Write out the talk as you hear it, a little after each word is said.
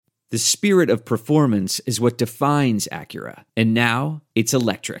The spirit of performance is what defines Acura. And now, it's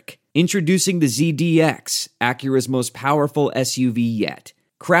electric. Introducing the ZDX, Acura's most powerful SUV yet.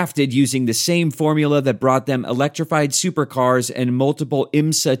 Crafted using the same formula that brought them electrified supercars and multiple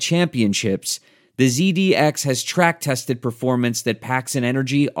IMSA championships, the ZDX has track-tested performance that packs an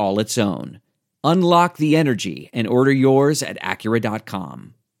energy all its own. Unlock the energy and order yours at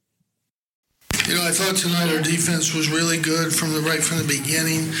Acura.com. I thought tonight our defense was really good from the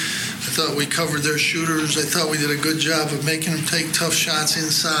beginning. I thought we covered their shooters. I thought we did a good job of making them take tough shots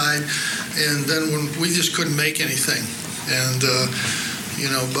inside. And then when we just couldn't make anything. And,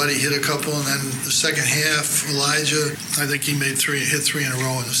 Buddy hit a couple, and then the second half, Elijah, I think he hit three in a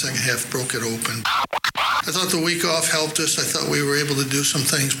row in the second half, broke it open. I thought the week off helped us. I thought we were able to do some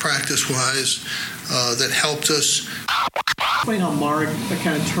things practice-wise that helped us. Explain how Mark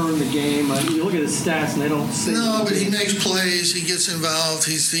kind of turned the game. You look at his stats, and they don't say... No, but he makes plays. He gets involved.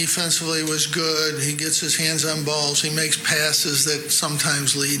 He's defensively was good. He gets his hands on balls. He makes passes that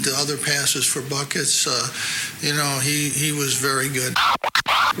sometimes lead to other passes for buckets. He was very good.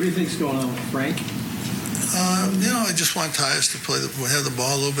 What do you think's going on with Frank? I just want Tyus to have the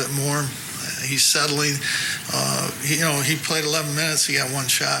ball a little bit more. He's settling. He played 11 minutes. He got one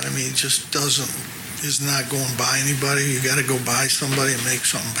shot. He just is not going by anybody. You got to go by somebody and make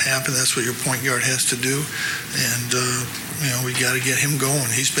something happen. That's what your point guard has to do. And, we got to get him going.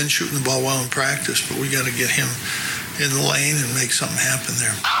 He's been shooting the ball well in practice, but we got to get him in the lane and make something happen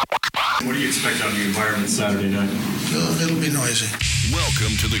there. What do you expect out of the environment Saturday night? It'll be noisy.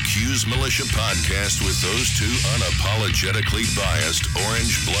 Welcome to the Q's Militia Podcast with those two unapologetically biased,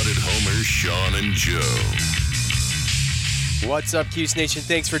 orange-blooded homers, Sean and Joe. What's up, Cuse Nation?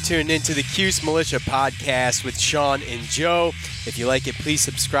 Thanks for tuning in to the Cuse Militia Podcast with Sean and Joe. If you like it, please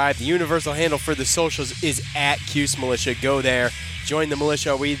subscribe. The universal handle for the socials is @Cuse Militia. Go there. Join the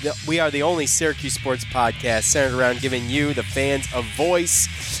militia. We are the only Syracuse sports podcast centered around giving you, the fans, a voice.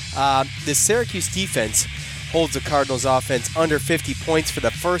 The Syracuse defense holds the Cardinals offense under 50 points for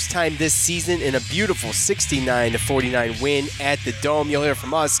the first time this season in a beautiful 69-49 win at the Dome. You'll hear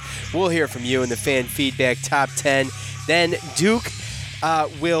from us. We'll hear from you in the fan feedback top 10. Then Duke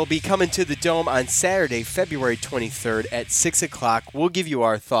will be coming to the Dome on Saturday, February 23rd at 6 o'clock. We'll give you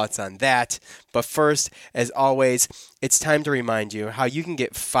our thoughts on that. But first, as always, it's time to remind you how you can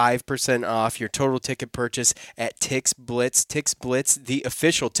get 5% off your total ticket purchase at Tix Blitz. Tix Blitz, the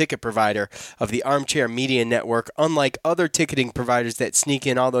official ticket provider of the Armchair Media Network. Unlike other ticketing providers that sneak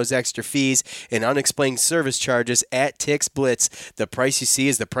in all those extra fees and unexplained service charges, at Tix Blitz, the price you see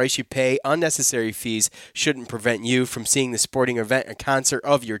is the price you pay. Unnecessary fees shouldn't prevent you from seeing the sporting event or concert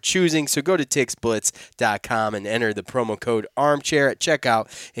of your choosing. So go to TixBlitz.com and enter the promo code Armchair at checkout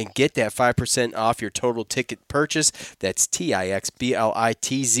and get that 5% off your total ticket purchase. That's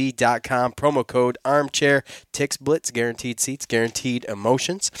TixBlitz.com. Promo code Armchair. Tix Blitz. Guaranteed seats, guaranteed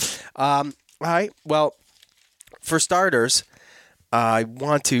emotions. All right. Well, for starters, I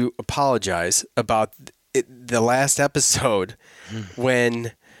want to apologize about the last episode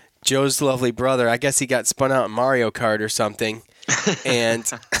when Joe's lovely brother, I guess he got spun out in Mario Kart or something,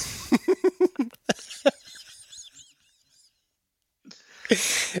 and...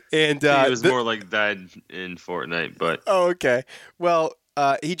 And it was more like died in Fortnite, but okay. Well,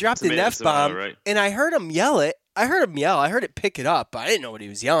 he dropped an F-bomb, right? And I heard him yell it. I heard it pick it up, but I didn't know what he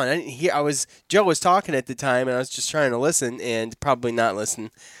was yelling. I didn't hear. Joe was talking at the time, and I was just trying to listen, and probably not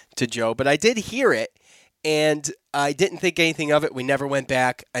listen to Joe, but I did hear it, and I didn't think anything of it. We never went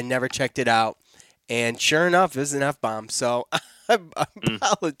back. I never checked it out, and sure enough, it was an F-bomb. So I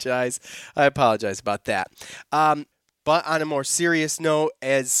apologize. I apologize about that. But on a more serious note,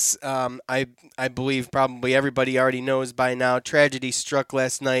 as I believe probably everybody already knows by now, tragedy struck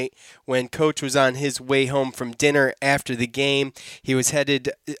last night when Coach was on his way home from dinner after the game. He was headed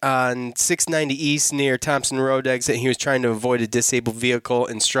on 690 East near Thompson Road exit. He was trying to avoid a disabled vehicle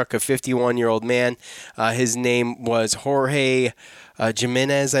and struck a 51-year-old man. His name was Jorge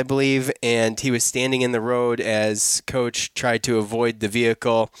Jimenez, I believe, and he was standing in the road as Coach tried to avoid the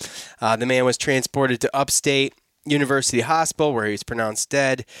vehicle. The man was transported to Upstate University Hospital, where he was pronounced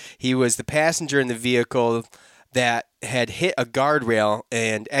dead. He was the passenger in the vehicle that had hit a guardrail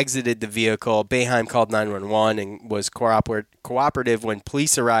and exited the vehicle. Boeheim called 911 and was cooperative when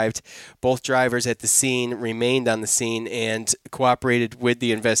police arrived. Both drivers at the scene remained on the scene and cooperated with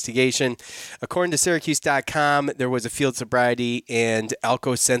the investigation. According to Syracuse.com, there was a field sobriety and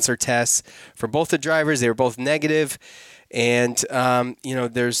alco sensor test for both the drivers. They were both negative. And,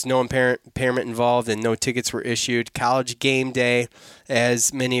 there's no impairment involved and no tickets were issued. College game day,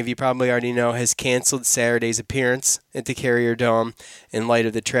 as many of you probably already know, has canceled Saturday's appearance at the Carrier Dome in light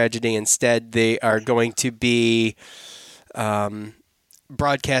of the tragedy. Instead, they are going to be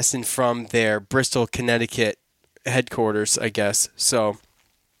broadcasting from their Bristol, Connecticut headquarters, I guess. So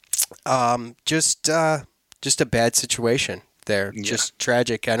just a bad situation there. Yeah. Just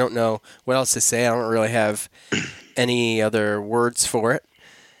tragic. I don't know what else to say. I don't really have any other words for it.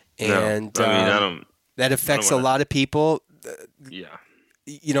 And that affects a lot of people. Yeah.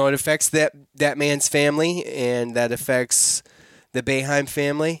 It affects that man's family, and that affects the Boeheim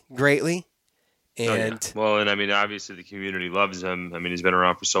family greatly. And obviously the community loves him. I mean, he's been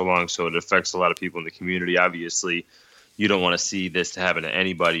around for so long, so it affects a lot of people in the community. Obviously, you don't want to see this to happen to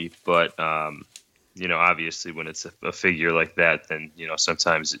anybody, but obviously when it's a figure like that, then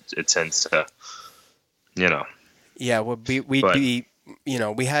sometimes it tends to, Yeah, well,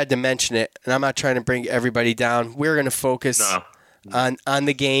 we had to mention it, and I'm not trying to bring everybody down. We're going to focus on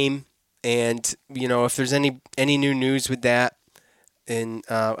the game, and if there's any new news with that, and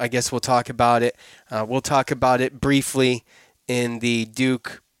I guess we'll talk about it. We'll talk about it briefly in the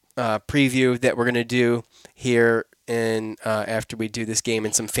Duke preview that we're going to do here and after we do this game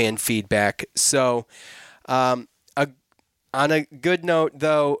and some fan feedback. So on a good note,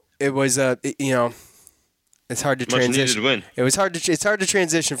 though, it was it's hard to transition. Win. It's hard to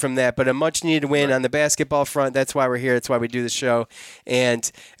transition from that, but a much needed win on the basketball front. That's why we're here. That's why we do the show. And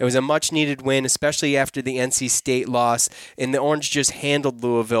it was a much needed win, especially after the NC State loss. And the Orange just handled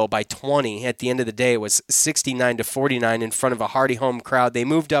Louisville by 20. At the end of the day, it was 69-49 in front of a hearty home crowd. They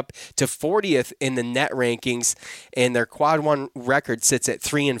moved up to 40th in the net rankings, and their quad one record sits at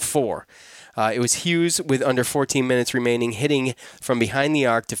 3-4. It was Hughes with under 14 minutes remaining, hitting from behind the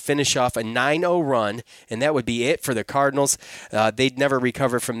arc to finish off a 9-0 run, and that would be it for the Cardinals. They'd never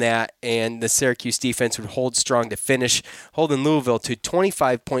recover from that, and the Syracuse defense would hold strong to finish, holding Louisville to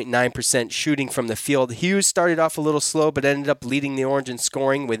 25.9% shooting from the field. Hughes started off a little slow, but ended up leading the Orange in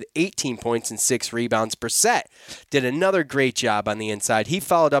scoring with 18 points and 6 rebounds. Brissett did another great job on the inside. He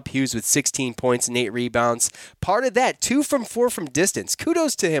followed up Hughes with 16 points and 8 rebounds. Part of that, 2 from 4 from distance.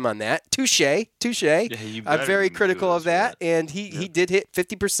 Kudos to him on that. Touche. Yeah, I'm very critical of that, and he did hit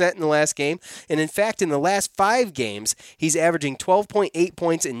 50% in the last game. And in fact, in the last 5 games, he's averaging 12.8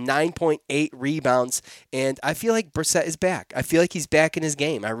 points and 9.8 rebounds. And I feel like Brissett is back. I feel like he's back in his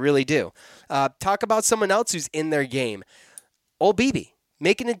game. I really do. Talk about someone else who's in their game. Old BB.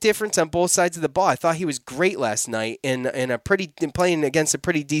 Making a difference on both sides of the ball. I thought he was great last night in playing against a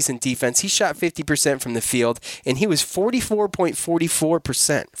pretty decent defense. He shot 50% from the field, and he was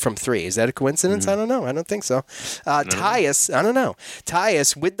 44.44% from 3. Is that a coincidence? I don't know. I don't think so. Tyus, I don't know.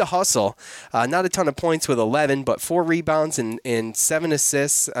 Tyus with the hustle. Not a ton of points with 11, but 4 rebounds and 7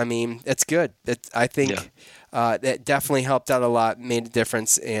 assists. I mean, that's good. I think that definitely helped out a lot, made a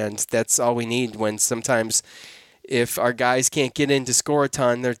difference, and that's all we need when sometimes – if our guys can't get in to score a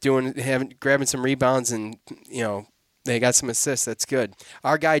ton, they're grabbing some rebounds and, they got some assists. That's good.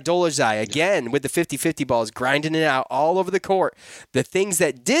 Our guy Dolezaj, again, with the 50-50 balls, grinding it out all over the court. The things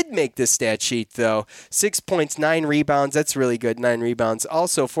that did make this stat sheet, though, 6 points, 9 rebounds. That's really good, 9 rebounds.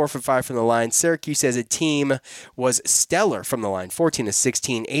 Also, 4 for 5 from the line. Syracuse as a team was stellar from the line,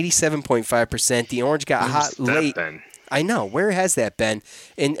 14-16, 87.5%. The Orange got hot late. I know. Where has that been?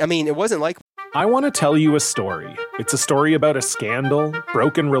 And, I mean, it wasn't like... I want to tell you a story. It's a story about a scandal,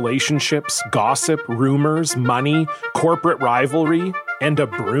 broken relationships, gossip, rumors, money, corporate rivalry, and a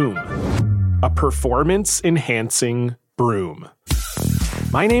broom. A performance-enhancing broom.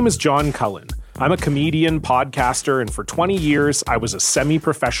 My name is John Cullen. I'm a comedian, podcaster, and for 20 years, I was a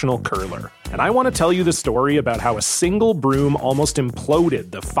semi-professional curler. And I want to tell you the story about how a single broom almost imploded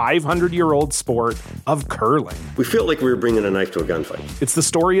the 500-year-old sport of curling. We felt like we were bringing a knife to a gunfight. It's the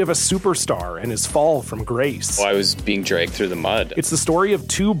story of a superstar and his fall from grace. Well, I was being dragged through the mud. It's the story of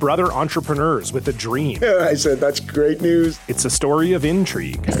 2 brother entrepreneurs with a dream. I said, that's great news. It's a story of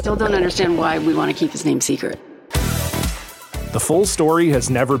intrigue. I still don't understand why we want to keep his name secret. The full story has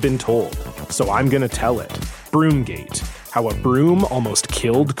never been told, so I'm going to tell it. Broomgate, how a broom almost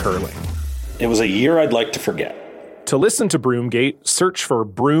killed curling. It was a year I'd like to forget. To listen to Broomgate, search for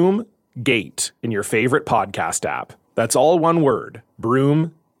Broomgate in your favorite podcast app. That's all one word,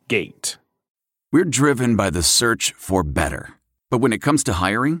 Broomgate. We're driven by the search for better. But when it comes to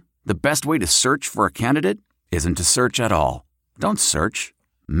hiring, the best way to search for a candidate isn't to search at all. Don't search,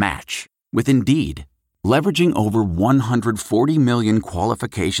 match with Indeed. Leveraging over 140 million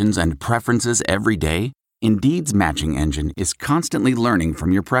qualifications and preferences every day, Indeed's matching engine is constantly learning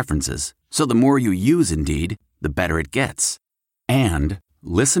from your preferences. So the more you use Indeed, the better it gets. And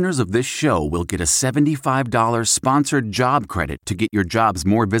listeners of this show will get a $75 sponsored job credit to get your jobs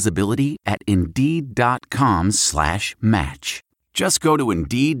more visibility at Indeed.com/match. Just go to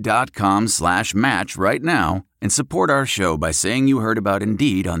Indeed.com/match right now and support our show by saying you heard about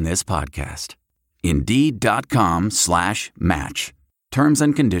Indeed on this podcast. Indeed.com/match. Terms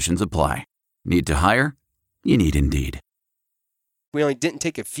and conditions apply. Need to hire? You need Indeed. We only didn't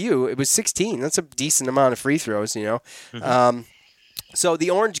take a few. It was 16. That's a decent amount of free throws, you know. Mm-hmm. So the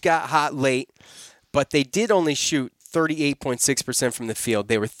Orange got hot late, but they did only shoot 38.6% from the field.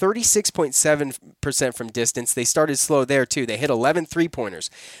 They were 36.7% from distance. They started slow there, too. They hit 11 three-pointers.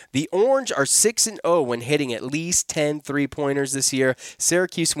 The Orange are 6-0 when hitting at least 10 three-pointers this year.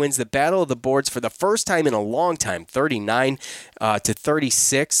 Syracuse wins the Battle of the Boards for the first time in a long time,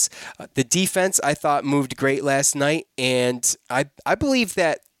 39-36. The defense, I thought, moved great last night, and I believe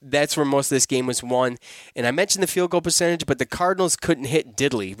that's where most of this game was won. And I mentioned the field goal percentage, but the Cardinals couldn't hit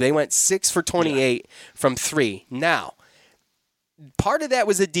diddly. They went 6 for 28 from 3. Now, part of that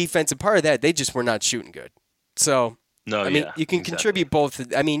was the defense, and part of that, they just were not shooting good. So, you can contribute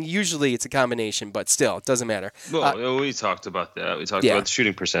both. I mean, usually it's a combination, but still, it doesn't matter. Well, we talked about that. We talked about the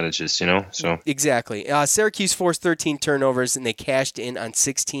shooting percentages, you know. So exactly. Syracuse forced 13 turnovers, and they cashed in on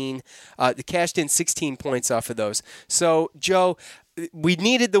 16. They cashed in 16 points off of those. So, Joe, we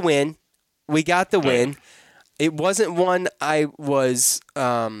needed the win. We got the win. It wasn't one I was.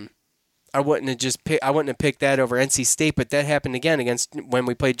 I wouldn't have picked that over NC State, but that happened again against when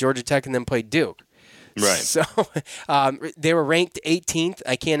we played Georgia Tech and then played Duke. Right. So they were ranked 18th.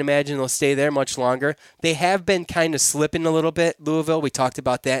 I can't imagine they'll stay there much longer. They have been kind of slipping a little bit, Louisville. We talked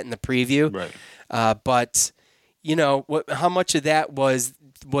about that in the preview. Right. But you know how much of that was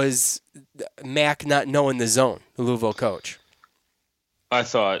Mac not knowing the zone, the Louisville coach. I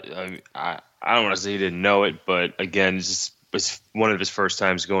thought, I don't want to say he didn't know it, but again, it was one of his first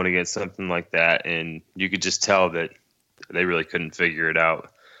times going against something like that, and you could just tell that they really couldn't figure it out.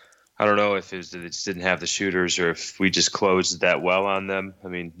 I don't know if it was that they just didn't have the shooters or if we just closed that well on them. I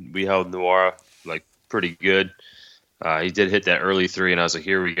mean, we held Noir pretty good. He did hit that early three, and I was like,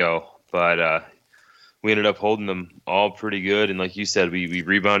 here we go. But we ended up holding them all pretty good, and like you said, we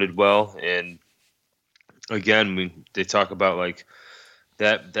rebounded well. And again, they talk about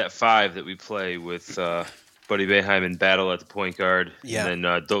that five that we play with Buddy Boeheim in battle at the point guard, and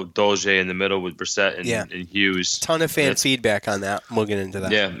then Dolce in the middle with Brissett and Hughes. Ton of fan feedback on that. We'll get into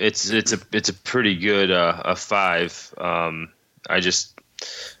that. Yeah, it's a pretty good a five.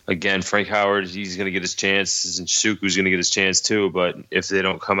 Again, Frank Howard, he's going to get his chance, and Shuku's going to get his chance too. But if they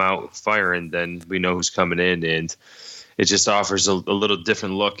don't come out firing, then we know who's coming in, and it just offers a little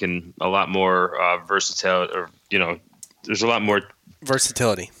different look and a lot more versatility. Or there's a lot more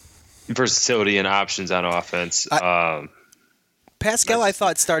versatility and options on offense. Pascal, I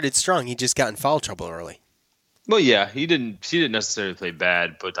thought, started strong. He just got in foul trouble early. Well, yeah, he didn't necessarily play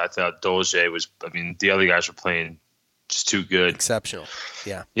bad, but I thought Dolce was. I mean, the other guys were playing just too good, exceptional.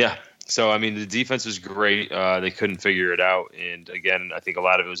 Yeah. So I mean, the defense was great. They couldn't figure it out, and again, I think a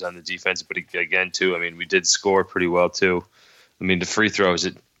lot of it was on the defense. But again, too, I mean, we did score pretty well too. I mean, the free throws.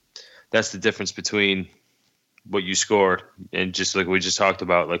 That's the difference between what you score and just like we just talked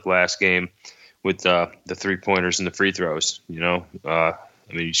about, like last game with the 3-pointers and the free throws. I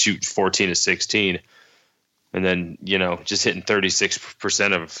mean, you shoot 14 of 16, and then just hitting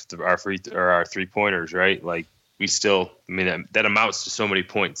 36% of our 3-pointers, right? Like we still, I mean, that amounts to so many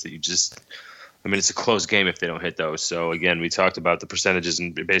points that you just. I mean, it's a close game if they don't hit those. So again, we talked about the percentages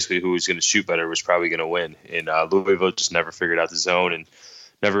and basically who was going to shoot better was probably going to win. And Louisville just never figured out the zone and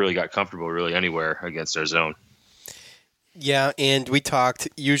never really got comfortable really anywhere against our zone. Yeah, and we talked,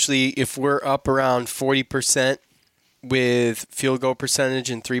 usually if we're up around 40% with field goal percentage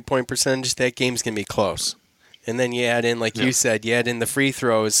and 3-point percentage, that game's going to be close. And then you add in, like you said, you add in the free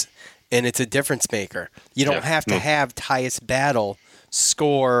throws, and it's a difference maker. You don't have to have Tyus Battle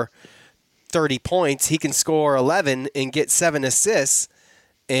score 30 points. He can score 11 and get 7 assists,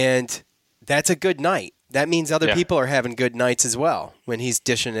 and that's a good night. That means other people are having good nights as well when he's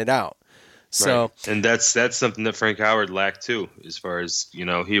dishing it out. So, right. And that's something that Frank Howard lacked too, as far as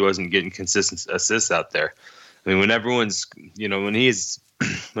he wasn't getting consistent assists out there. I mean, when everyone's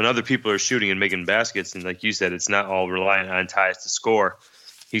when other people are shooting and making baskets, and like you said, it's not all reliant on Tyus to score.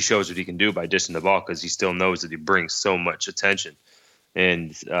 He shows what he can do by dishing the ball because he still knows that he brings so much attention,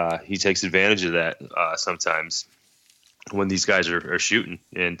 and he takes advantage of that sometimes when these guys are shooting.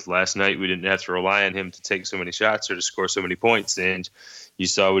 And last night we didn't have to rely on him to take so many shots or to score so many points, and you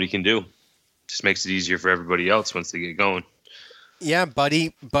saw what he can do. Just makes it easier for everybody else once they get going. Yeah,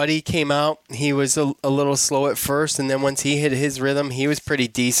 Buddy came out. He was a little slow at first, and then once he hit his rhythm, he was pretty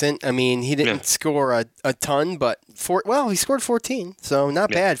decent. I mean, he didn't score a ton, but he scored 14, so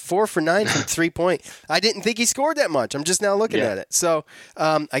not bad. 4 for 9 from 3-point. I didn't think he scored that much. I'm just now looking at it. So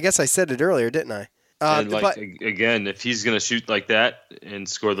I guess I said it earlier, didn't I? Again, if he's going to shoot like that and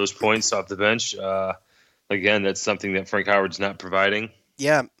score those points off the bench, again, that's something that Frank Howard's not providing.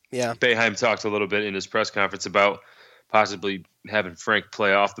 Yeah. Boeheim talked a little bit in his press conference about possibly having Frank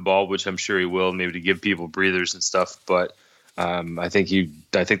play off the ball, which I'm sure he will, maybe to give people breathers and stuff. But I think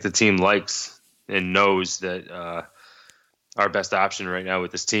the team likes and knows that our best option right now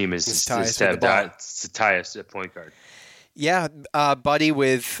with this team is to have Tyus at point guard. Yeah, Buddy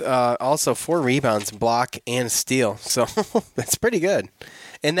with also 4 rebounds, block, and a steal. So that's pretty good.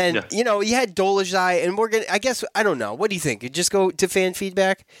 And then, you had Dolezaj, and I don't know. What do you think? You just go to fan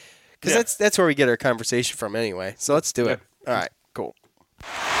feedback? Because that's where we get our conversation from anyway. So let's do it. All right, cool.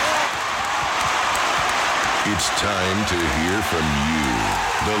 It's time to hear from you.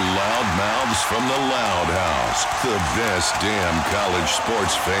 The loudmouths from the Loud House. The best damn college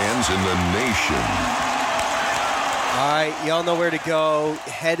sports fans in the nation. All right, y'all know where to go.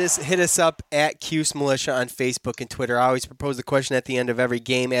 Hit us up at Cuse Militia on Facebook and Twitter. I always propose a question at the end of every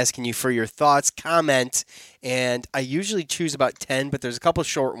game asking you for your thoughts, comment, and I usually choose about 10, but there's a couple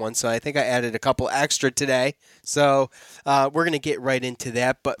short ones, so I think I added a couple extra today. So we're going to get right into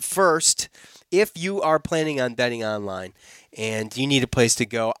that. But first, if you are planning on betting online and you need a place to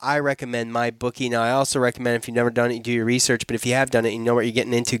go, I recommend MyBookie. Now, I also recommend, if you've never done it, you do your research. But if you have done it, you know what you're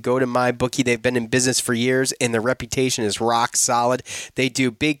getting into, go to MyBookie. They've been in business for years, and their reputation is rock solid. They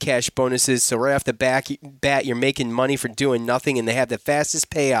do big cash bonuses, so right off the bat, you're making money for doing nothing, and they have the fastest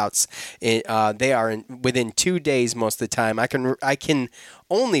payouts. They are within 2 days most of the time. I can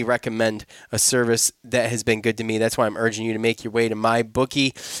only recommend a service that has been good to me. That's why I'm urging you to make your way to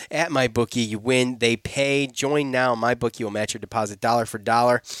MyBookie. At MyBookie, you win, they pay. Join now. MyBookie will match your deposit dollar for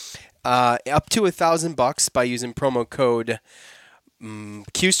dollar, up to $1,000 by using promo code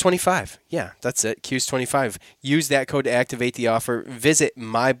Cuse25. Yeah, that's it. Cuse25. Use that code to activate the offer. Visit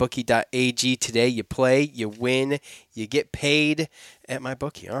mybookie.ag today. You play, you win, you get paid at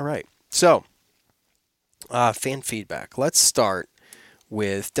MyBookie. All right. So, fan feedback. Let's start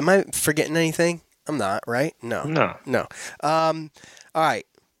with, am I forgetting anything? I'm not, right? No. All right.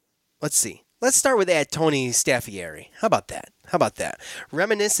 Let's see. Let's start with Tony Staffieri. How about that?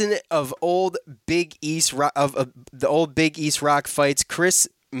 Reminiscent of old Big East the old Big East Rock fights, Chris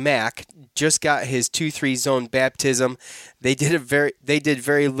Mack just got his 2-3 zone baptism. They did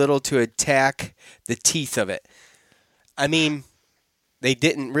very little to attack the teeth of it. I mean, they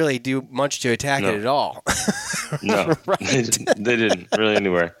didn't really do much to attack it at all. No, right. They didn't really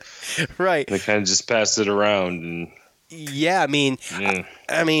anywhere. Right. They kind of just passed it around and. Yeah, I mean,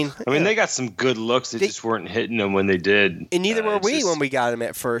 they got some good looks. They just weren't hitting them when they did. And neither were we when we got them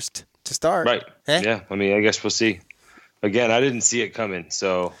at first to start. Right. Yeah. I guess we'll see. Again, I didn't see it coming.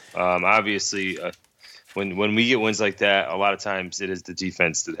 So obviously, when we get wins like that, a lot of times it is the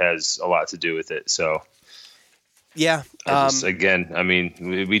defense that has a lot to do with it. So. Yeah.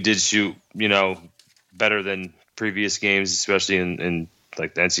 We did shoot, better than previous games, especially in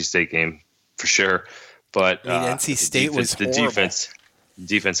like the NC State game, for sure. But NC State was horrible. The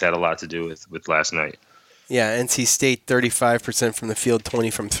defense had a lot to do with last night. Yeah, NC State 35% from the field, 20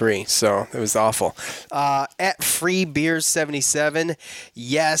 from 3. So it was awful. At Free Beers 77,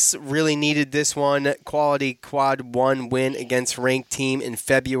 yes, really needed this one. Quality quad 1 win against ranked team in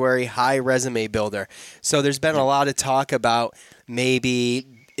February. High resume builder. So there's been a lot of talk about maybe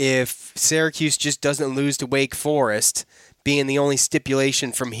if Syracuse just doesn't lose to Wake Forest, being the only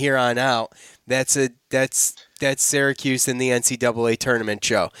stipulation from here on out, that's Syracuse in the NCAA tournament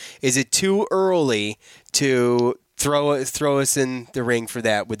show. Is it too early to throw us in the ring for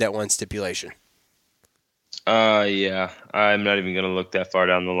that with that one stipulation? Yeah, I'm not even going to look that far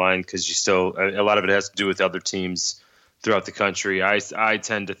down the line because a lot of it has to do with other teams throughout the country. I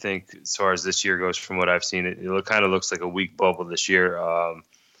tend to think, as far as this year goes, from what I've seen, it kind of looks like a weak bubble this year.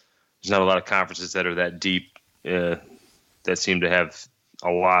 There's not a lot of conferences that are that deep that seem to have a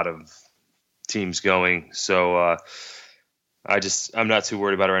lot of teams going. So I'm not too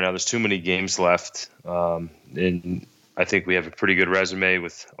worried about it right now. There's too many games left. And I think we have a pretty good resume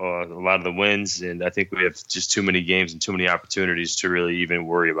with a lot of the wins. And I think we have just too many games and too many opportunities to really even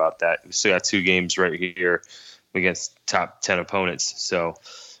worry about that. We still got 2 games right here against top 10 opponents. So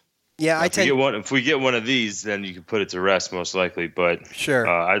yeah, if we get one of these, then you can put it to rest most likely. But sure,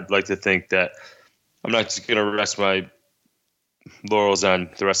 I'd like to think that I'm not just going to rest my laurels on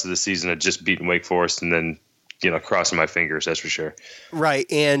the rest of the season of just beating Wake Forest and then crossing my fingers, that's for sure. Right.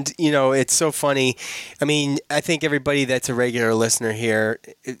 And, it's so funny. I mean, I think everybody that's a regular listener here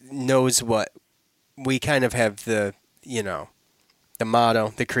knows what we kind of have the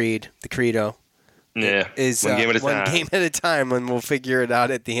motto, the credo. Yeah. Is one game at a time. One game at a time, and we'll figure it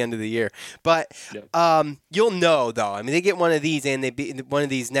out at the end of the year. But you'll know, though. I mean, they get one of these, and they beat one of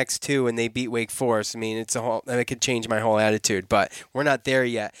these next two, and they beat Wake Forest. I mean, it could change my whole attitude, but we're not there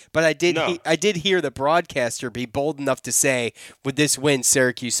yet. But I did hear the broadcaster be bold enough to say, with this win,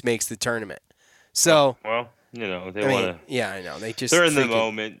 Syracuse makes the tournament. So, well, they want to. Yeah, I know. They're in the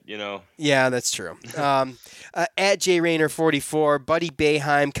moment, Yeah, that's true. At JRayner44, Buddy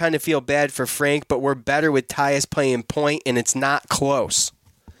Boeheim, kind of feel bad for Frank, but we're better with Tyus playing point, and it's not close.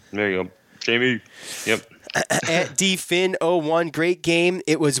 There you go. Jamie. Yep. At DFin01, great game.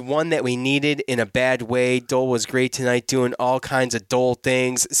 It was one that we needed in a bad way. Dole was great tonight, doing all kinds of Dole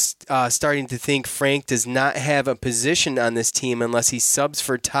things. Starting to think Frank does not have a position on this team unless he subs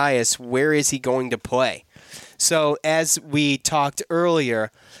for Tyus. Where is he going to play? So as we talked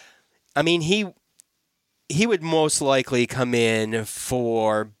earlier, I mean, he would most likely come in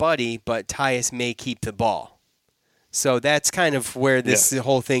for Buddy, but Tyus may keep the ball. So that's kind of where this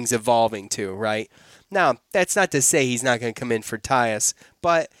whole thing's evolving to, right? Now, that's not to say he's not going to come in for Tyus,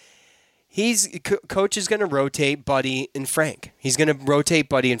 but coach is going to rotate Buddy and Frank. He's going to rotate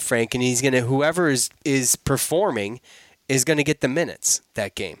Buddy and Frank, and he's going to whoever is performing is going to get the minutes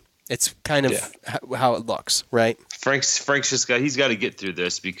that game. It's kind of how it looks, right? Frank's he's got to get through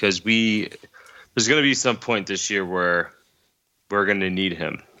this because there's going to be some point this year where we're going to need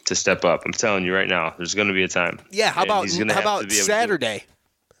him to step up. I'm telling you right now, there's going to be a time. Yeah, how about Saturday?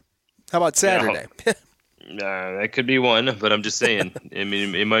 How about Saturday? That could be one, but I'm just saying. I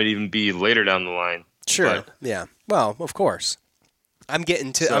mean, it might even be later down the line. Sure. Yeah. Well, of course. I'm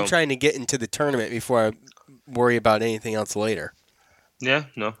trying to get into the tournament before I worry about anything else later. Yeah,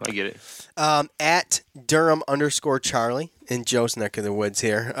 no, I get it. At Durham_Charlie in Joe's neck of the woods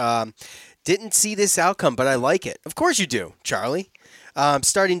here. Didn't see this outcome, but I like it. Of course you do, Charlie.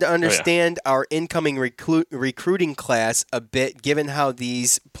 Starting to understand our incoming recruiting class a bit, given how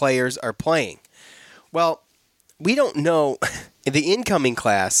these players are playing. Well, we don't know the incoming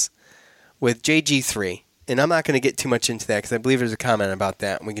class with JG3, and I'm not going to get too much into that because I believe there's a comment about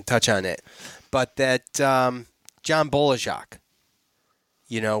that, and we can touch on it. But that John Bolajak.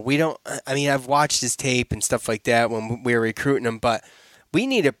 We don't. I mean, I've watched his tape and stuff like that when we were recruiting him, but we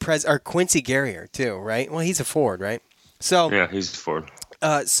need or Quincy Guerrier too, right? Well, he's a forward, right? So yeah, he's a forward.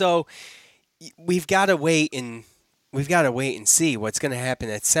 So we've got to wait and see what's going to happen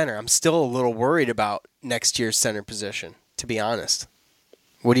at center. I'm still a little worried about next year's center position, to be honest.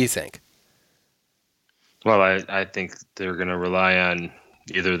 What do you think? Well, I think they're going to rely on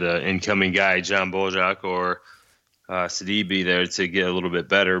either the incoming guy, John Bolajak, or Sidibe there to get a little bit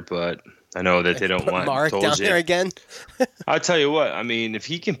better, but I know that they don't want Mark down there again. I'll tell you what, I mean, if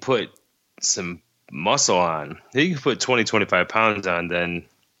he can put some muscle on, he can put 20, 25 pounds on, then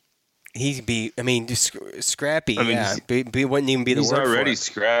he'd be, scrappy. He wouldn't even be the word for it. He's already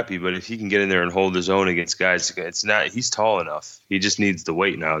scrappy, but if he can get in there and hold his own against guys, he's tall enough. He just needs the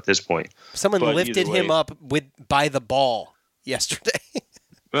weight now at this point. Someone lifted him up by the ball yesterday.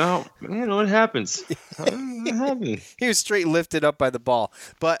 Well, it happens. He was straight lifted up by the ball.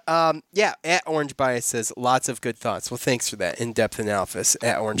 But, at Orange Bias says, lots of good thoughts. Well, thanks for that in-depth analysis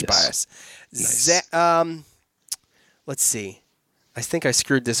at Orange Bias. Nice. Let's see. I think I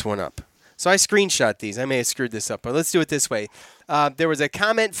screwed this one up. So I screenshot these. I may have screwed this up, but let's do it this way. There was a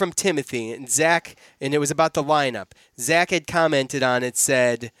comment from Timothy and Zach, and it was about the lineup. Zach had commented on it,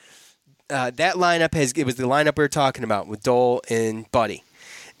 said, that lineup it was the lineup we were talking about with Dole and Buddy.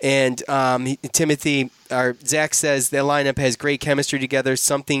 And Zach says their lineup has great chemistry together,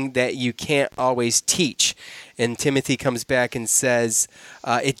 something that you can't always teach. And Timothy comes back and says,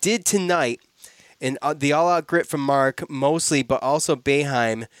 it did tonight. And the all-out grit from Mark, mostly, but also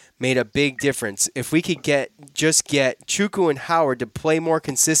Boeheim, made a big difference. If we could just get Chukwu and Howard to play more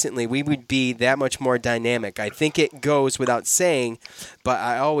consistently, we would be that much more dynamic. I think it goes without saying, but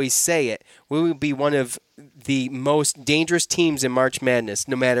I always say it. We would be one of the most dangerous teams in March Madness,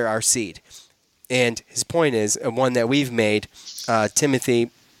 no matter our seed. And his point is, one that we've made, Timothy,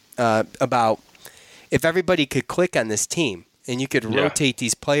 about if everybody could click on this team, and you could rotate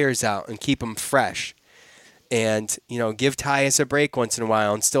these players out and keep them fresh and, give Tyus a break once in a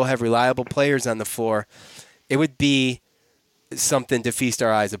while and still have reliable players on the floor, it would be something to feast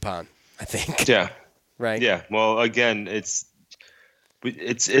our eyes upon, I think. Yeah. Right? Yeah. Well, again, it's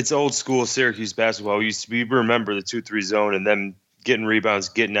old school Syracuse basketball. We remember the 2-3 zone and them getting rebounds,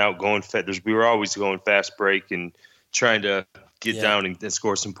 getting out, going fast. We were always going fast break and trying to get down and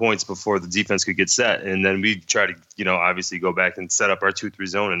score some points before the defense could get set. And then we try to, obviously go back and set up our 2-3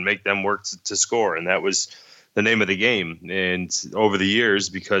 zone and make them work to score. And that was the name of the game. And over the years,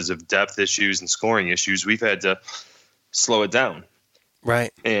 because of depth issues and scoring issues, we've had to slow it down.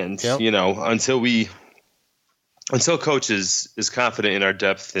 Right. And, until coach is confident in our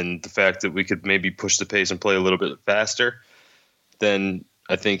depth and the fact that we could maybe push the pace and play a little bit faster, then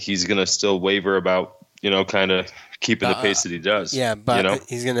I think he's going to still waver about, kind of keeping the pace that he does. Yeah, but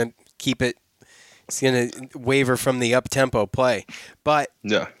he's going to keep it. He's going to waver from the up-tempo play. But,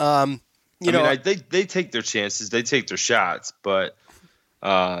 they take their chances. They take their shots, but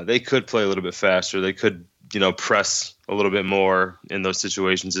they could play a little bit faster. They could, press a little bit more in those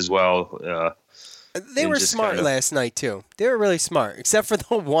situations as well. They were smart last night, too. They were really smart, except for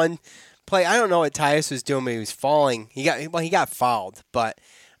the one play. I don't know what Tyus was doing, but he was falling. He got fouled, but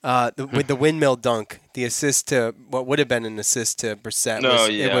with the windmill dunk, the assist to what would have been an assist to Brissett.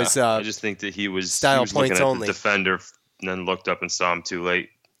 It was. I just think that he was points looking at only. The defender and then looked up and saw him too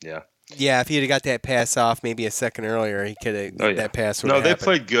late. Yeah. Yeah, if he had got that pass off maybe a second earlier, he could have. That pass would have happened. They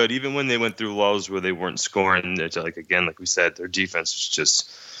played good, even when they went through lulls where they weren't scoring. It's like we said, their defense was just.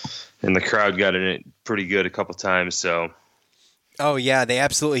 And the crowd got in it pretty good a couple times. So, oh yeah, they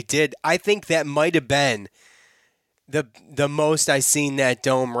absolutely did. I think that might have been the most I seen that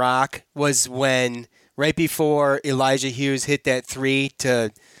dome rock was when right before Elijah Hughes hit that 3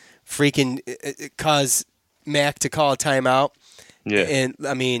 to freaking cause Mac to call a timeout. Yeah, and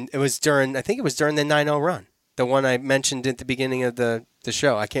I mean it was during the 9-0 run, the one I mentioned at the beginning of the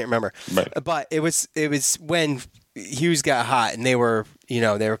show. I can't remember, right. But it was when Hughes got hot and they were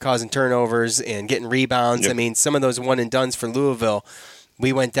causing turnovers and getting rebounds. Yep. I mean, some of those one and dones for Louisville,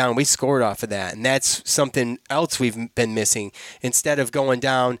 we went down, we scored off of that, and that's something else we've been missing. Instead of going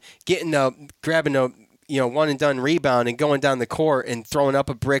down, grabbing a one and done rebound and going down the court and throwing up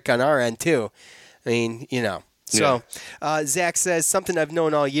a brick on our end too. I mean, So, Zach says, something I've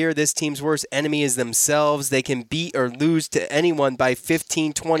known all year, this team's worst enemy is themselves. They can beat or lose to anyone by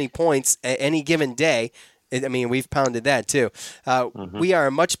 15, 20 points at any given day. I mean, we've pounded that too. We are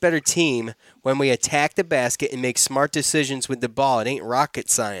a much better team when we attack the basket and make smart decisions with the ball. It ain't rocket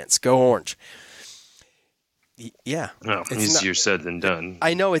science. Go Orange. Yeah. No, easier said than done.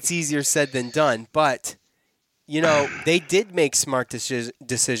 I know it's easier said than done, but, they did make smart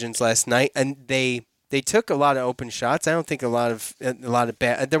decisions last night, and they took a lot of open shots. I don't think a lot of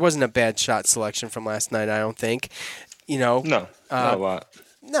bad. There wasn't a bad shot selection from last night. I don't think. No, not a lot.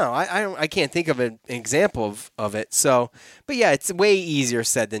 No, I can't think of an example of it. So, but yeah, it's way easier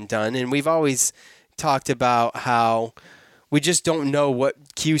said than done. And we've always talked about how we just don't know what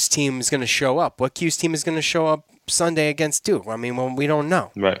Q's team is going to show up. What Q's team is going to show up Sunday against Duke. I mean, well, we don't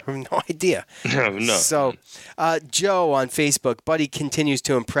know. Right. We have no idea. No. So, Joe on Facebook, Buddy continues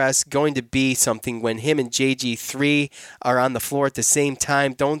to impress. Going to be something when him and JG3 are on the floor at the same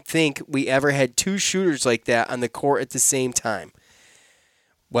time. Don't think we ever had two shooters like that on the court at the same time.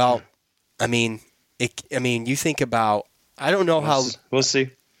 Well, I mean, you think about. I don't know how. We'll see.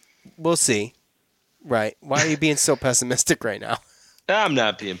 We'll see. Right. Why are you being so pessimistic right now? I'm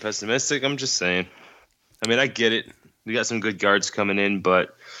not being pessimistic. I'm just saying. I mean, I get it. We got some good guards coming in,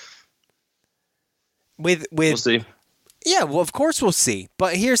 but we'll see. Yeah, well, of course we'll see.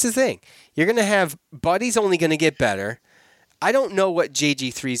 But here's the thing: you're going to have Buddy's only going to get better. I don't know what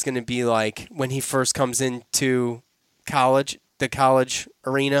JG3 is going to be like when he first comes into college. The college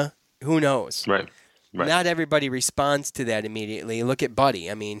arena, who knows? Right. Not everybody responds to that immediately. Look at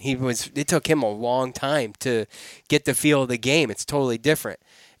Buddy. I mean, it took him a long time to get the feel of the game. It's totally different.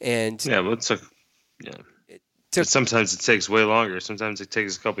 And sometimes it takes way longer. Sometimes it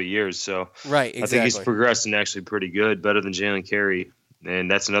takes a couple of years. So right, exactly. I think he's progressing actually pretty good, better than Jalen Carey. And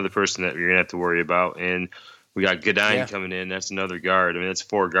that's another person that you're gonna have to worry about. And we got Godin coming in. That's another guard. I mean, that's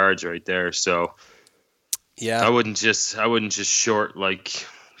 4 guards right there. So. Yeah, I wouldn't just short I'm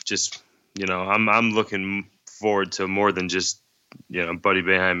looking forward to more than just Buddy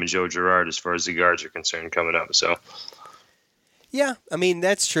Boeheim and Joe Girard as far as the guards are concerned coming up. So yeah, I mean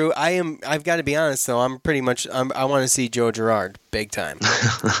that's true. I've got to be honest though. I want to see Joe Girard big time.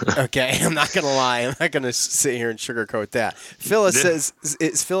 Okay, I'm not gonna lie. I'm not gonna sit here and sugarcoat that. Phyllis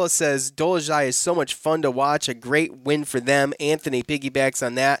says Dolezaj is so much fun to watch. A great win for them. Anthony piggybacks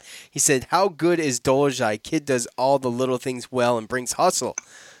on that. He said, "How good is Dolezaj? Kid does all the little things well and brings hustle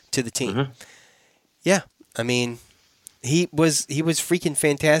to the team." Mm-hmm. Yeah, I mean, he was freaking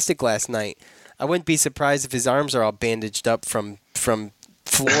fantastic last night. I wouldn't be surprised if his arms are all bandaged up from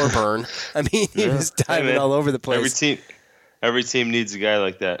floor burn. I mean, he was diving all over the place. Every team needs a guy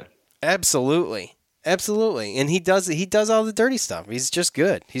like that. Absolutely. And he does all the dirty stuff. He's just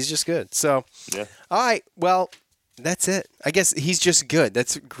good. So, yeah. All right. Well, that's it. I guess he's just good.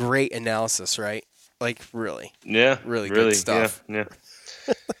 That's great analysis, right? Like, really. Yeah. Really good stuff. Yeah.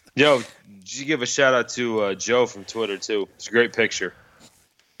 Yo, did you give a shout out to Joe from Twitter, too? It's a great picture.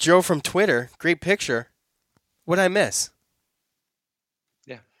 Joe from Twitter. Great picture. What'd I miss?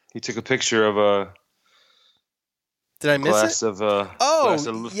 Yeah. He took a picture of a Did I miss glass it? Of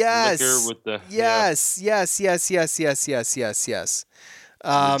yes. liquor with the Yes.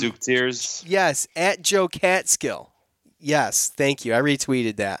 the Duke tears. Yes, at Joe Catskill. Yes, thank you. I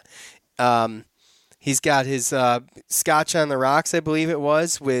retweeted that. He's got his Scotch on the Rocks, I believe it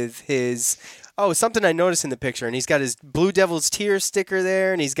was, with his something I noticed in the picture, and he's got his Blue Devils Tears sticker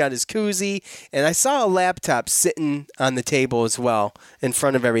there, and he's got his koozie, and I saw a laptop sitting on the table as well in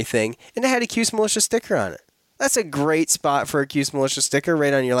front of everything, and it had a Cuse Militia sticker on it. That's a great spot for a Cuse Militia sticker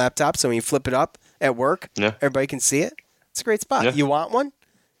right on your laptop, so when you flip it up at work, everybody can see it. It's a great spot. Yeah. You want one?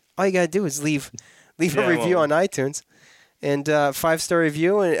 All you got to do is leave a review on iTunes. And 5-star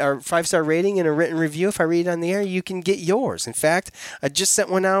review or 5-star rating and a written review. If I read it on the air, you can get yours. In fact, I just sent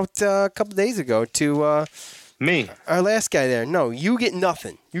one out a couple days ago to me, our last guy there. No, you get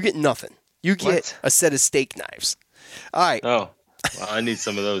nothing. You get a set of steak knives. All right. Oh, well, I need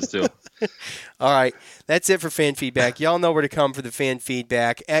some of those too. All right, that's it for fan feedback. Y'all know where to come for the fan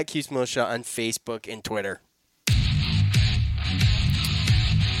feedback at Cuse Militia on Facebook and Twitter.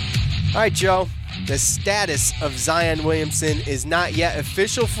 All right, Joe. The status of Zion Williamson is not yet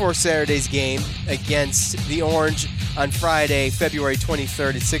official for Saturday's game against the Orange on Friday, February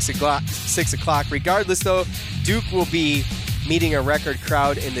 23rd at 6 o'clock. Regardless, though, Duke will be meeting a record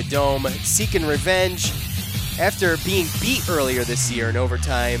crowd in the Dome, seeking revenge after being beat earlier this year in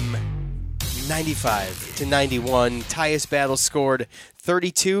overtime, 95-91. Tyus Battle scored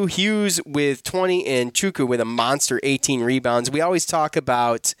 32, Hughes with 20, and Chuku with a monster 18 rebounds. We always talk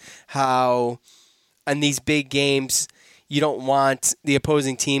about how in these big games, you don't want the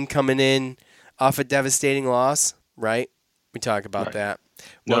opposing team coming in off a devastating loss, right? We talk about that.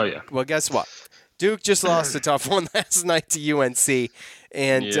 Well, Well, guess what? Duke just lost a tough one last night to UNC,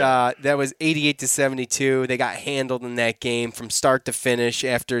 and that was 88-72. They got handled in that game from start to finish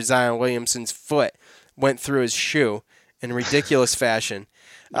after Zion Williamson's foot went through his shoe in ridiculous fashion.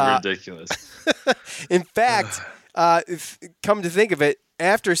 Ridiculous. In fact, come to think of it,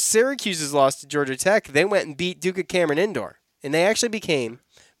 after Syracuse's loss to Georgia Tech, they went and beat Duke at Cameron Indoor. And they actually became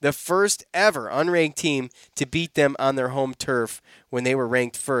the first ever unranked team to beat them on their home turf when they were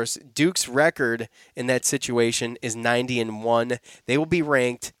ranked first. Duke's record in that situation is 90-1. They will be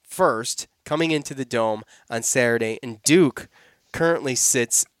ranked first coming into the Dome on Saturday. And Duke currently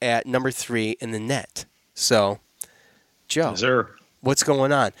sits at number 3 in the net. So, Joe, what's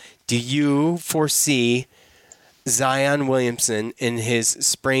going on? Do you foresee Zion Williamson in his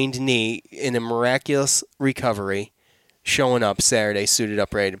sprained knee in a miraculous recovery showing up Saturday suited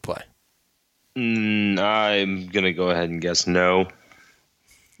up ready to play? I'm going to go ahead and guess no.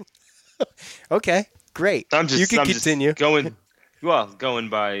 Okay, great. You can continue. Going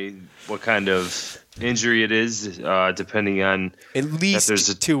by what kind of injury it is, depending on at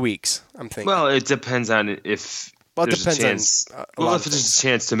least 2 weeks, I'm thinking. Well, it depends on if there's a chance. If there's a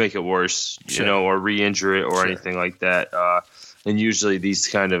chance to make it worse, or re-injure it or anything like that. And usually these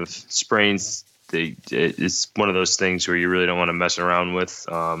kind of sprains, it's one of those things where you really don't want to mess around with.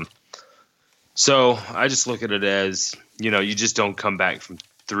 So I just look at it as, you just don't come back from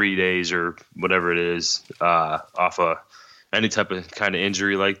 3 days or whatever it is off any type of kind of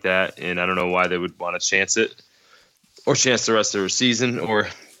injury like that. And I don't know why they would want to chance it or chance the rest of their season or.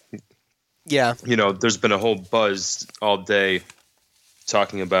 Yeah. There's been a whole buzz all day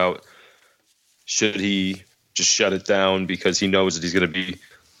talking about should he just shut it down because he knows that he's going to be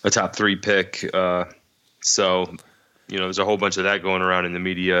a top 3 pick. So, there's a whole bunch of that going around in the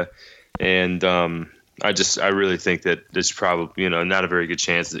media. And I really think that there's probably, not a very good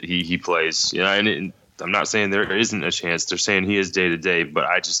chance that he plays. And I'm not saying there isn't a chance. They're saying he is day to day. But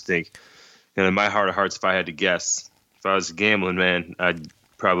I just think, in my heart of hearts, if I had to guess, if I was a gambling man, I'd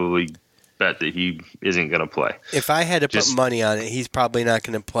probably bet that he isn't going to play. If I had to put money on it, he's probably not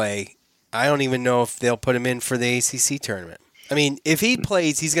going to play. I don't even know if they'll put him in for the ACC tournament. I mean, if he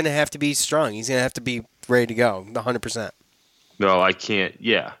plays, he's going to have to be strong. He's going to have to be ready to go, 100%. No, I can't.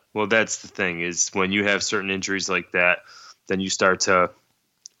 Yeah. Well, that's the thing is when you have certain injuries like that, then you start to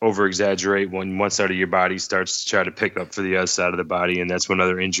over-exaggerate when one side of your body starts to try to pick up for the other side of the body, and that's when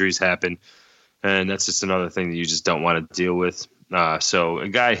other injuries happen. And that's just another thing that you just don't want to deal with. So a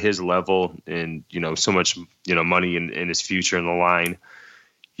guy his level and, so much, money in his future in the line,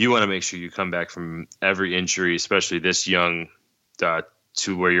 you want to make sure you come back from every injury, especially this young,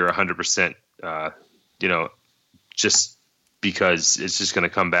 to where you're 100%, just because it's just going to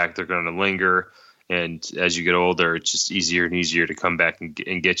come back. They're going to linger. And as you get older, it's just easier and easier to come back and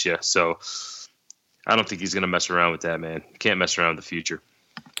get you. So I don't think he's going to mess around with that, man. Can't mess around with the future.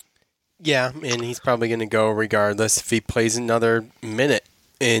 Yeah, and he's probably going to go regardless if he plays another minute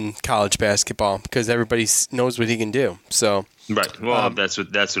in college basketball because everybody knows what he can do. So right. Well, that's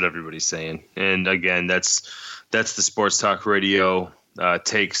what everybody's saying. And again, that's the Sports Talk Radio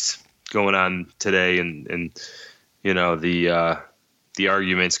takes going on today, and the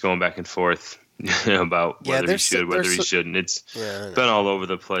arguments going back and forth about whether he should, whether he shouldn't. It's been all over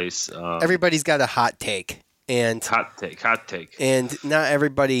the place. Everybody's got a hot take. And hot take. And not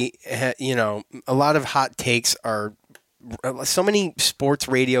everybody, a lot of hot takes are so many sports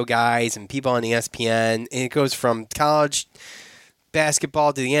radio guys and people on ESPN. And it goes from college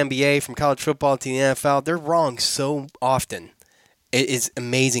basketball to the NBA, from college football to the NFL. They're wrong so often. It is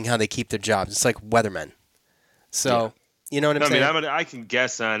amazing how they keep their jobs. It's like weathermen. So, you know what I'm saying? I can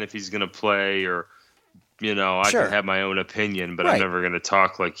guess on if he's going to play or, I Sure. can have my own opinion, but Right. I'm never going to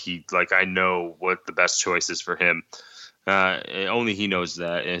talk like I know what the best choice is for him. Only he knows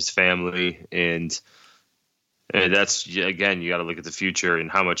that, and his family, and that's, again, you got to look at the future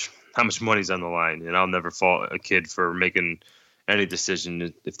and how much money's on the line. And I'll never fault a kid for making any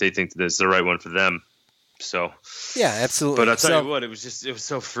decision if they think that it's the right one for them. So yeah, absolutely. But I'll tell you what, it was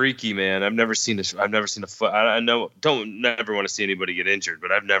so freaky, man. I've never seen a foot. I never want to see anybody get injured,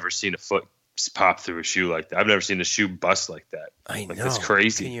 but I've never seen a foot pop through a shoe like that. I've never seen a shoe bust like that. I know. That's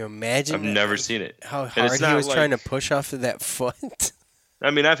crazy. Can you imagine? I've never seen it. How hard he was trying to push off of that foot.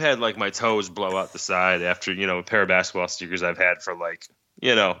 I mean, I've had my toes blow out the side after, a pair of basketball sneakers I've had for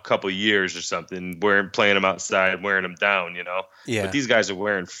a couple of years or something, playing them outside, wearing them down, Yeah. But these guys are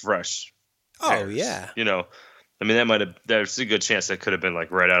wearing fresh pairs, yeah. I mean, there's a good chance that could have been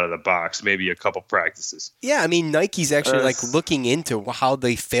right out of the box, maybe a couple practices. Yeah, I mean, Nike's actually looking into how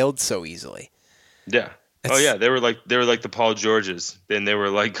they failed so easily. Yeah. They were like the Paul Georges, and they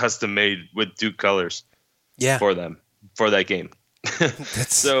were custom made with Duke colors. Yeah. For them for that game.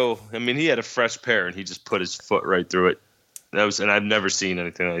 So I mean, he had a fresh pair, and he just put his foot right through it. And I've never seen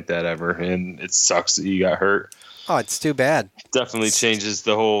anything like that ever, and it sucks that he got hurt. Oh, it's too bad. Definitely changes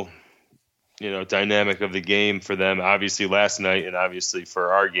the whole dynamic of the game for them, obviously last night and obviously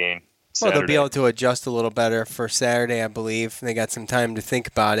for our game Saturday. Well, they'll be able to adjust a little better for Saturday, I believe. They got some time to think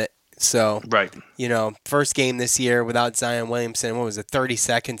about it. So, right. First game this year without Zion Williamson, 30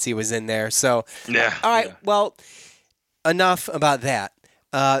 seconds he was in there. So, yeah. All right, well, enough about that.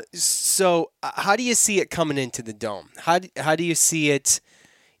 So how do you see it coming into the Dome? How do you see it?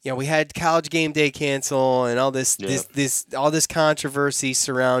 We had College Game Day cancel and all this controversy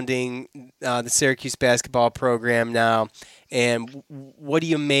surrounding the Syracuse basketball program now. And what do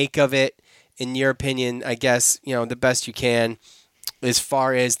you make of it? In your opinion, I guess the best you can, as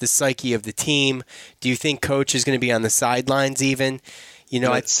far as the psyche of the team. Do you think Coach is going to be on the sidelines even?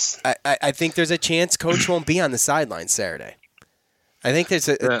 I think there's a chance Coach won't be on the sidelines Saturday. I think there's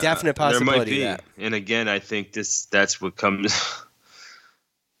a definite possibility there might be. of that. And again, I think that's what comes.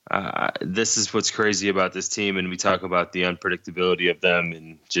 This is what's crazy about this team, and we talk about the unpredictability of them,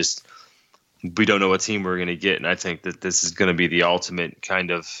 and just we don't know what team we're going to get. And I think that this is going to be the ultimate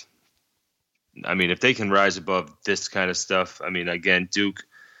kind of. I mean, if they can rise above this kind of stuff, I mean, again, Duke,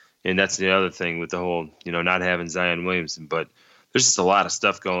 and that's the other thing with the whole, not having Zion Williamson, but there's just a lot of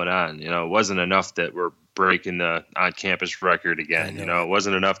stuff going on. It wasn't enough that we're breaking the on-campus record again. It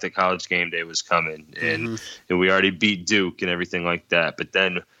wasn't enough that College Game Day was coming, and we already beat Duke and everything like that. But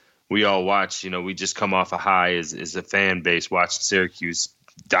then we all watch, we just come off a high as a fan base watching Syracuse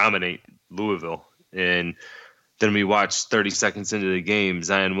dominate Louisville, and then we watch 30 seconds into the game,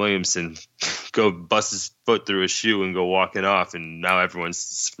 Zion Williamson go bust his foot through his shoe and go walking off. And now every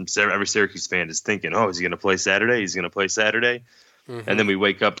Syracuse fan is thinking, oh, is he going to play Saturday? He's going to play Saturday. Mm-hmm. And then we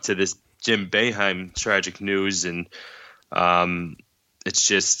wake up to this Jim Boeheim tragic news. And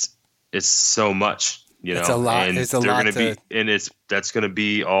it's so much, It's a lot. And There's a lot that's going to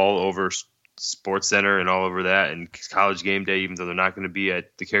be all over Sports Center and all over that, and College Game Day, even though they're not going to be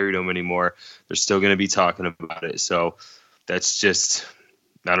at the Carrier Dome anymore, they're still going to be talking about it. So that's just,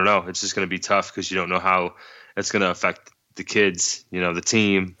 I don't know. It's just going to be tough because you don't know how it's going to affect the kids, the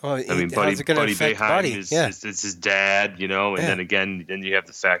team. Well, I mean, Buddy Boeheim is his dad, and then you have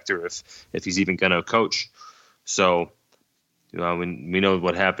the factor if he's even going to coach. So, when we know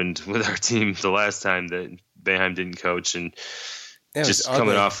what happened with our team the last time that Boeheim didn't coach, and just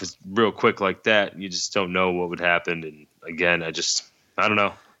coming off real quick like that, you just don't know what would happen. And again, I don't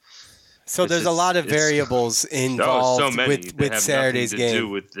know. So there's a lot of variables involved with Saturday's game. To do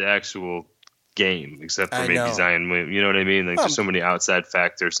with the actual game, except for maybe Zion Williams. You know what I mean? Like there's so many outside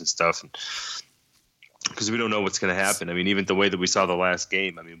factors and stuff. Because we don't know what's going to happen. I mean, even the way that we saw the last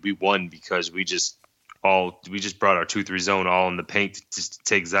game, I mean, we won because we just brought our 2-3 zone all in the paint to just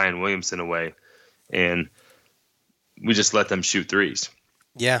take Zion Williamson away. And we just let them shoot threes.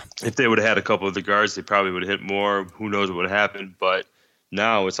 Yeah. If they would have had a couple of the guards, they probably would have hit more. Who knows what would have happened. But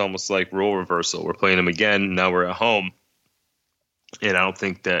now it's almost like role reversal. We're playing them again. Now we're at home. And I don't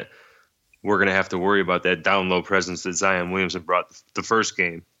think that we're going to have to worry about that down low presence that Zion Williamson brought the first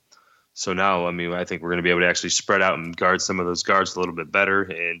game. So now, I mean, I think we're going to be able to actually spread out and guard some of those guards a little bit better.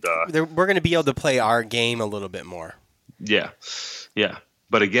 And we're going to be able to play our game a little bit more. Yeah. Yeah.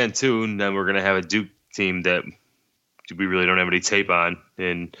 But again, too, then we're going to have a Duke team that we really don't have any tape on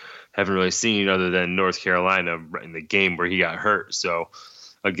and haven't really seen other than North Carolina in the game where he got hurt. So,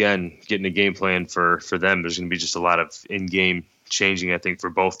 again, getting a game plan for them, there's going to be just a lot of in-game changing, I think, for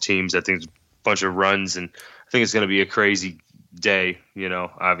both teams. I think there's a bunch of runs, and I think it's going to be a crazy day, you know,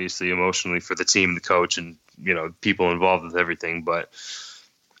 obviously emotionally for the team, the coach, and, you know, people involved with everything. But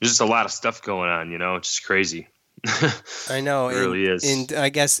there's just a lot of stuff going on, you know, it's just crazy. I know. It really is. And I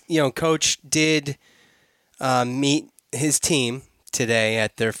guess, you know, Coach did meet his team today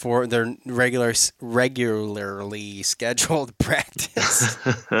at their regularly scheduled practice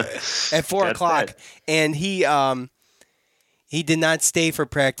at 4:00, and he did not stay for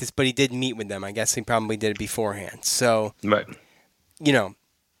practice, but he did meet with them. I guess he probably did it beforehand. So, right. You know,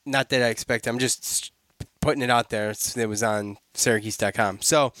 not that I expect. I'm just putting it out there. It was on Syracuse.com.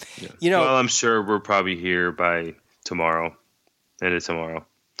 So, you know. Well, I'm sure we're probably here by tomorrow. End of tomorrow.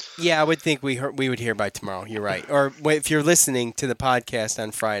 Yeah, I would think we would hear by tomorrow. You're right. Or if you're listening to the podcast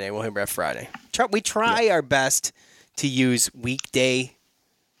on Friday, we'll hear by Friday. We try our best to use weekday,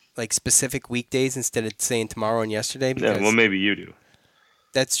 like specific weekdays instead of saying tomorrow and yesterday. Yeah, well, maybe you do.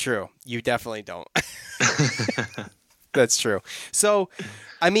 That's true. You definitely don't. That's true. So,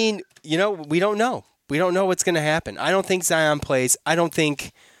 I mean, you know, we don't know. We don't know what's going to happen. I don't think Zion plays. I don't know.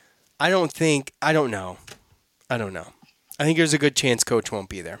 I think there's a good chance Coach won't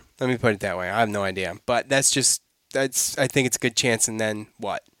be there. Let me put it that way. I have no idea. But I think it's a good chance, and then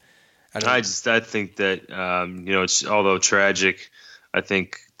what? I think that, you know, it's, although tragic, I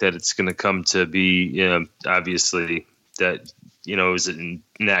think that it's going to come to be, you know, obviously that, you know, it was an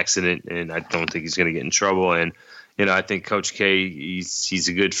accident, and I don't think he's going to get in trouble. And, you know, I think Coach K, he's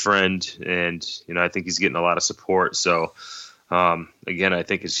a good friend, and, you know, I think he's getting a lot of support. So, again, I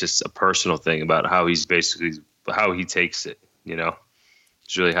think it's just a personal thing about how he takes it, you know.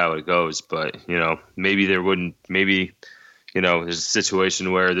 It's really how it goes. But, you know, maybe, you know, there's a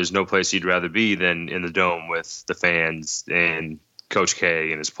situation where there's no place he'd rather be than in the Dome with the fans and Coach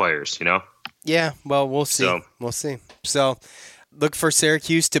K and his players, you know? Yeah, well, we'll see. We'll see. So look for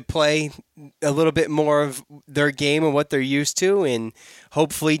Syracuse to play a little bit more of their game and what they're used to, and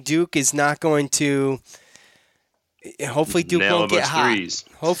hopefully Duke is not going to – hopefully Duke won't get hot.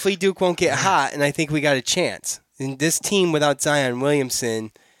 Hopefully Duke won't get hot, and I think we got a chance. And this team without Zion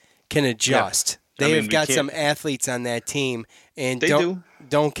Williamson can adjust. Yeah. They have got some athletes on that team, and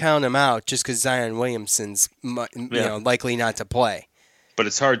don't count them out just because Zion Williamson's likely not to play. But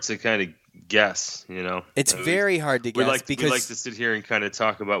it's hard to kind of guess, you know. It's very hard to guess because we like to sit here and kind of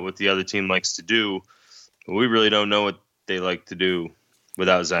talk about what the other team likes to do, but we really don't know what they like to do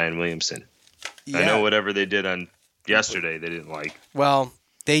without Zion Williamson. Yeah. I know whatever they did on yesterday they didn't like. Well,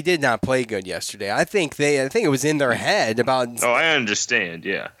 they did not play good yesterday. I think it was in their head about. Oh, I understand.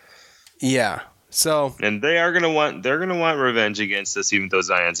 Yeah. Yeah. So. And they're gonna want revenge against us, even though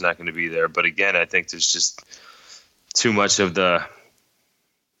Zion's not going to be there. But again, I think there's just too much of the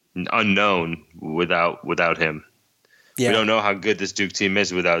unknown without him. Yeah. We don't know how good this Duke team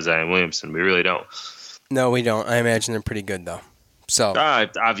is without Zion Williamson. We really don't. No, we don't. I imagine they're pretty good though. So.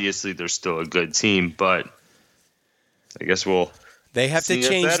 Obviously, they're still a good team, but I guess They have to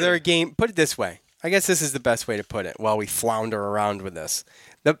change their game. Put it this way. I guess this is the best way to put it while we flounder around with this.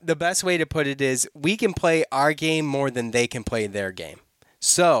 The best way to put it is we can play our game more than they can play their game.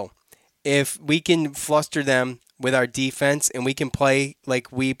 So if we can fluster them with our defense and we can play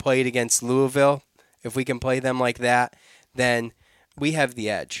like we played against Louisville, if we can play them like that, then we have the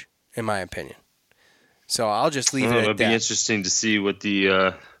edge, in my opinion. So I'll just leave it at that. It'll be interesting to see what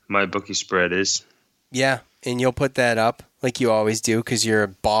the my bookie spread is. Yeah, and you'll put that up like you always do because you're a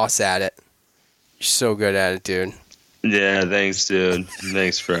boss at it. You're so good at it, dude. Yeah, thanks, dude.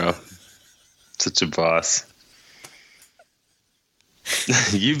 Thanks, bro. Such a boss.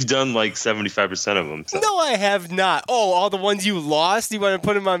 You've done like 75% of them. So. No, I have not. Oh, all the ones you lost? You want to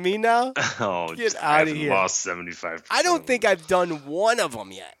put them on me now? Oh, get out of here. Lost 75%. I don't think I've done one of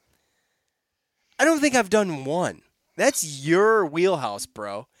them yet. I don't think I've done one. That's your wheelhouse,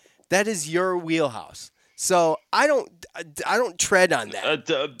 bro. That is your wheelhouse. So I don't tread on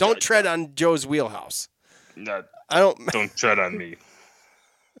that. Don't tread on Joe's wheelhouse. No, I don't. Don't tread on me.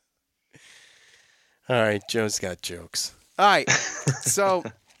 All right, Joe's got jokes. All right, so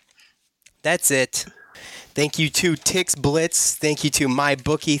that's it. Thank you to Tix Blitz. Thank you to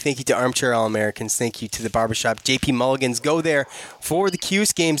MyBookie. Thank you to Armchair All-Americans. Thank you to the Barbershop, JP Mulligan's. Go there for the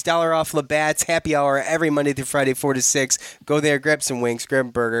Cuse games. $1 off Labatt's. Happy hour every Monday through Friday, 4 to 6. Go there, grab some wings, grab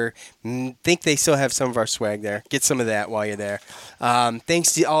a burger. Think they still have some of our swag there. Get some of that while you're there.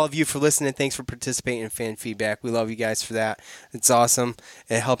 Thanks to all of you for listening. Thanks for participating in fan feedback. We love you guys for that. It's awesome.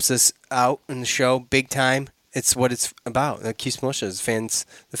 It helps us out in the show big time. It's what it's about. The Cuse Militia is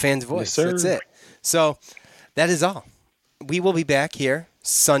the fans' voice. Yes, that's it. So that is all. We will be back here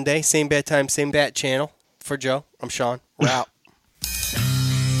Sunday, same bad time, same bat channel. For Joe, I'm Sean. We're out.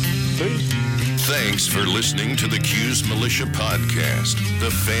 Thanks for listening to the Cuse Militia Podcast, the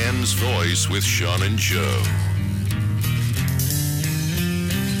fan's voice with Sean and Joe.